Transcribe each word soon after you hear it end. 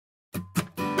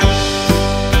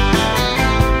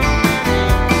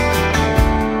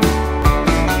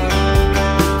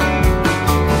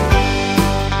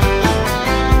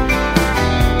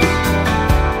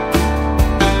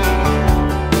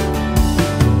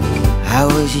I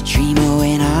was a dreamer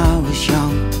when I was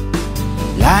young,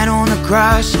 lying on the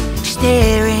grass,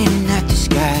 staring at the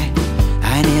sky.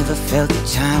 I never felt that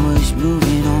time was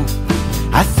moving on.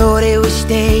 I thought it would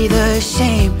stay the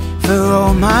same for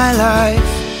all my life,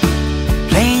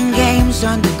 playing games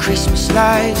under Christmas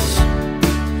lights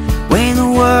when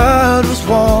the world was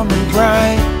warm and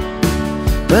bright.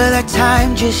 But that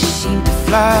time just seemed to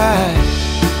fly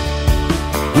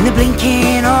in the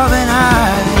blinking of an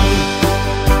eye.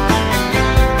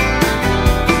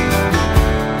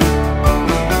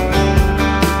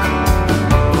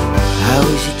 I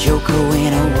was a joker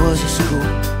when I was at school,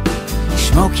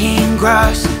 smoking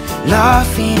grass,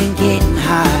 laughing and getting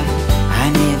high. I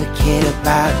never cared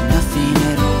about nothing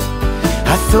at all.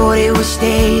 I thought it would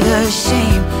stay the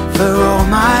same for all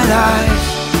my life,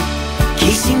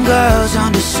 kissing girls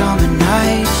under summer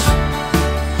nights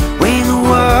when the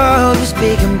world was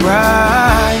big and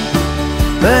bright.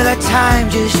 But that time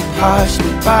just passed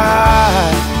me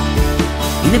by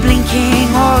in the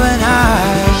blinking of an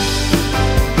eye.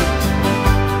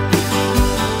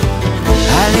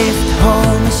 I left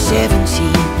home at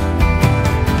 17,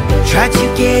 tried to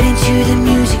get into the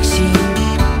music scene.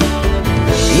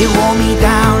 It wore me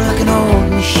down like an old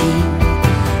machine.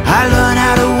 I learned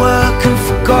how to work and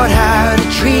forgot how to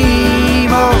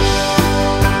dream. Oh,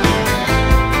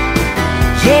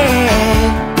 yeah.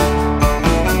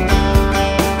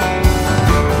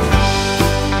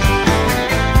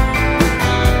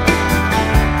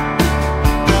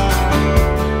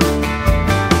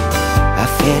 I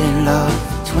fell in love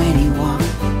at 21,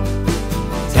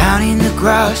 down in the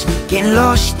grass, getting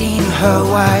lost in her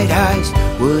wide eyes.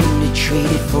 Wouldn't have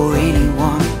traded for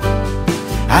anyone.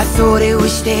 I thought it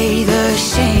would stay the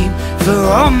same for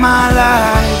all my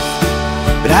life,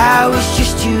 but I was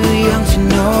just too young to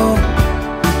know.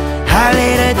 I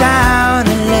let her down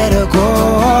and let her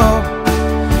go.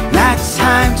 That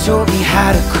time taught me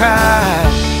how to cry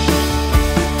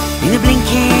in the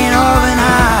blinking of an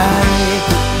eye.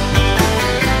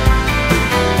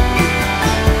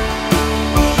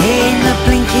 In the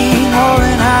blinking of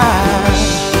an eye.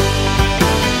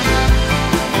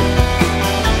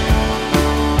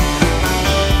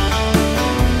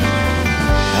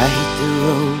 I hit the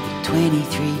road at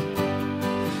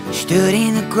 23, stood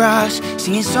in the grass,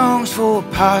 singing songs for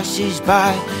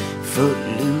passers-by,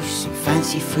 footloose and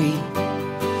fancy-free.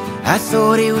 I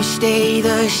thought it would stay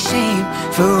the same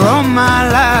for all my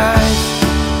life.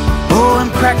 Oh,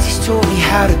 and practice taught me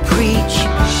how to preach.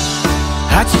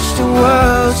 I touched the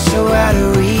world so out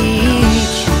of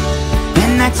reach,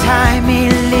 and that time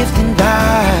it lived and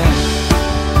died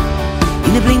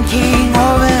in the blinking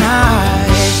of an eye.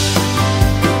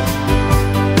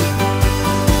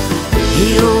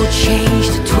 It all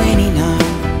changed at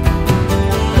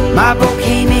 29. My boat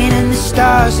came in and the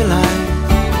stars aligned.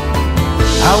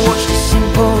 I watched a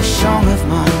simple song of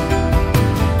mine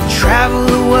travel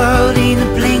the world in the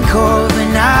blink of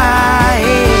an eye.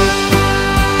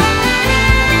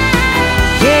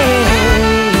 Yeah.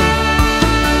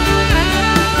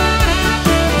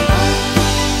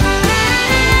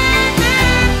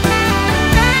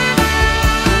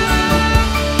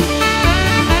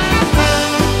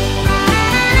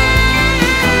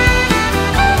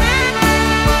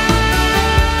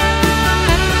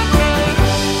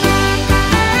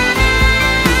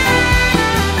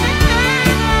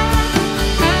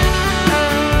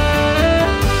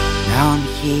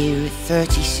 Here at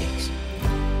 36,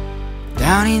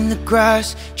 down in the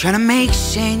grass, trying to make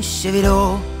sense of it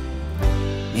all.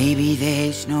 Maybe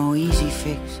there's no easy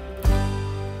fix.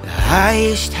 The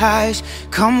highest highs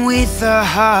come with the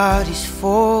hardest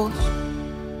falls.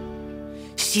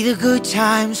 See the good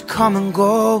times come and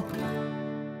go,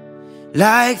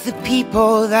 like the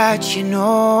people that you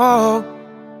know,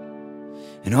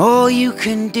 and all you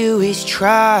can do is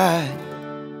try,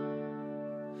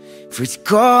 for it's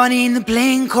gone in the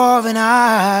blink of an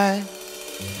eye.